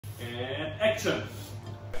And action!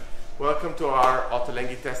 Welcome to our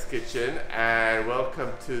OTTOLENGHI test kitchen, and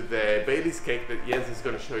welcome to the Bailey's cake that Jens is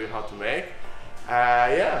going to show you how to make.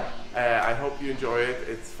 I hope you enjoy it.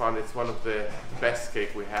 It's fun. It's one of the best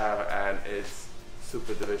cake we have, and it's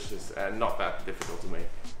super delicious and not that difficult to make.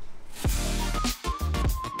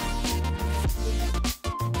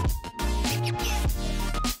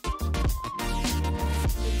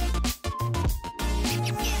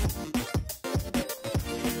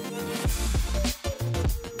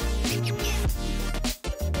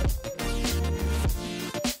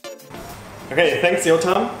 Okay, thanks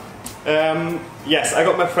Jotam. Yes, I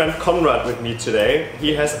got my friend Konrad with me today.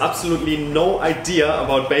 He has absolutely no idea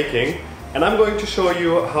about baking, and I'm going to show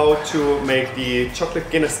you how to make the Chocolate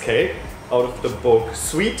Guinness cake out of the book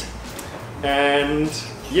Sweet. And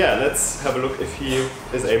yeah, let's have a look if he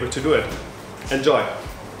is able to do it. Enjoy!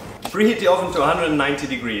 Preheat the oven to 190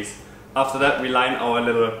 degrees. After that we line our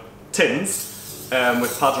little tins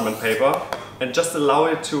with parchment paper and just allow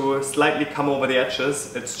it to slightly come over the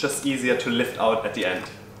edges. It's just easier to lift out at the end.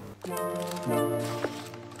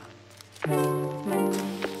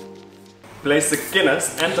 Place the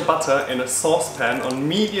Guinness and the butter in a saucepan on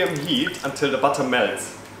medium heat until the butter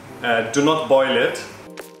melts. Do not boil it.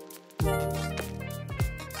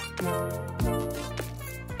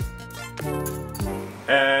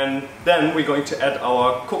 And then we're going to add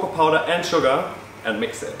our cocoa powder and sugar and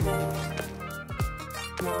mix it.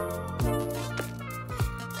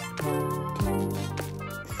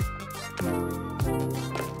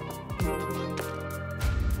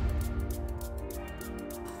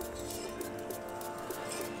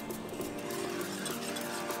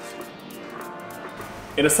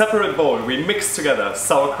 In a separate bowl we mix together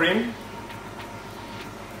sour cream,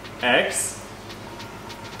 eggs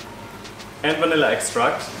and vanilla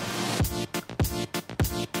extract.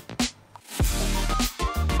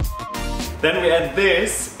 Then we add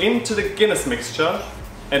this into the Guinness mixture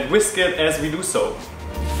and whisk it as we do so.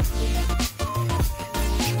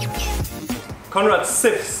 Konrad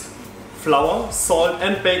sifts flour, salt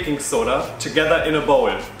and baking soda together in a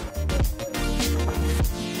bowl.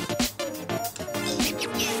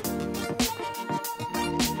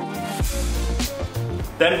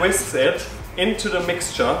 Then whisks it into the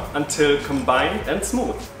mixture until combined and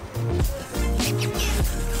smooth.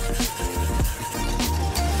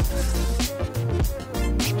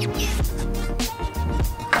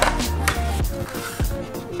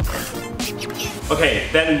 Okay,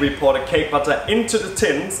 then we pour the cake batter into the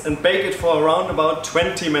tins and bake it for around about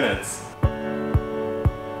 20 minutes.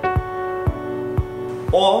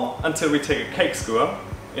 Or until we take a cake skewer,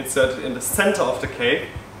 insert it in the center of the cake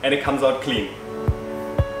and it comes out clean.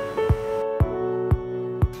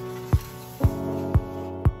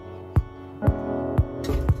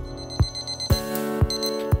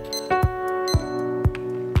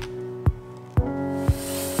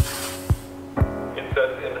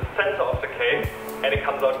 And it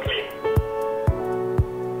comes out clean.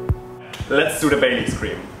 Let's do the Bailey's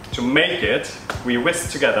cream. To make it, we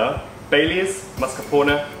whisk together Bailey's,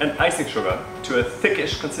 mascarpone and icing sugar to a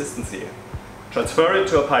thickish consistency. Transfer it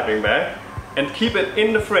to a piping bag and keep it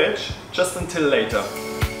in the fridge just until later.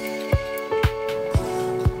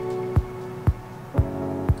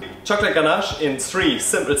 Chocolate ganache in 3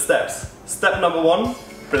 simple steps. Step number 1,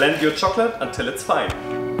 blend your chocolate until it's fine.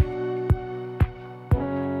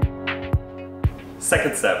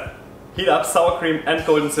 Second step, heat up sour cream and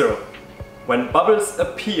golden syrup. When bubbles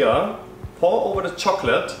appear, pour over the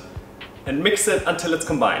chocolate and mix it until it's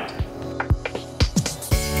combined.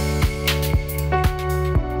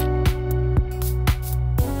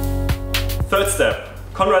 Third step,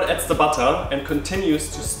 Konrad adds the butter and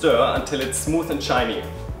continues to stir until it's smooth and shiny.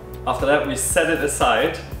 After that we set it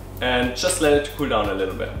aside and just let it cool down a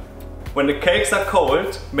little bit. When the cakes are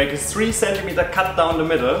cold, make a 3 cm cut down the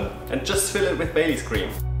middle and just fill it with Bailey's cream.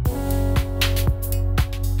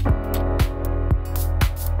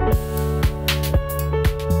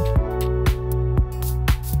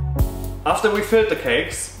 After we filled the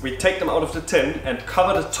cakes, we take them out of the tin and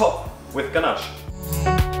cover the top with ganache.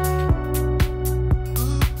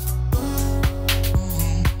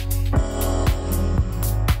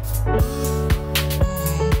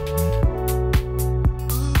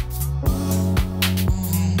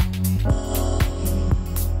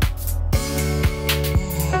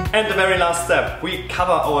 And the very last step, we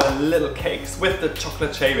cover our little cakes with the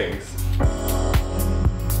chocolate shavings.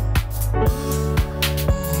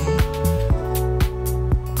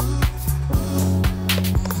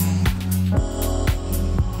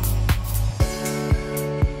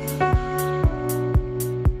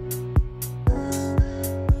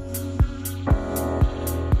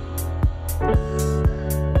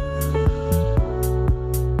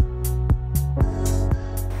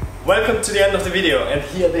 welcome to the end of the video, and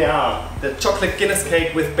here they are, the chocolate Guinness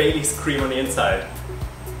cake with Bailey's cream on the inside.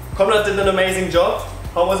 Konrad did an amazing job.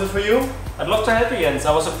 How was it for you? I'd love to help you, Jens.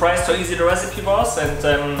 I was surprised how easy the recipe was,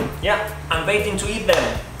 and yeah, I'm waiting to eat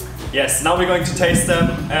them. Yes, now we're going to taste them,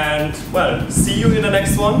 and well, see you in the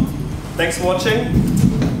next one. Thanks for watching.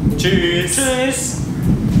 Tschüss! Tschüss!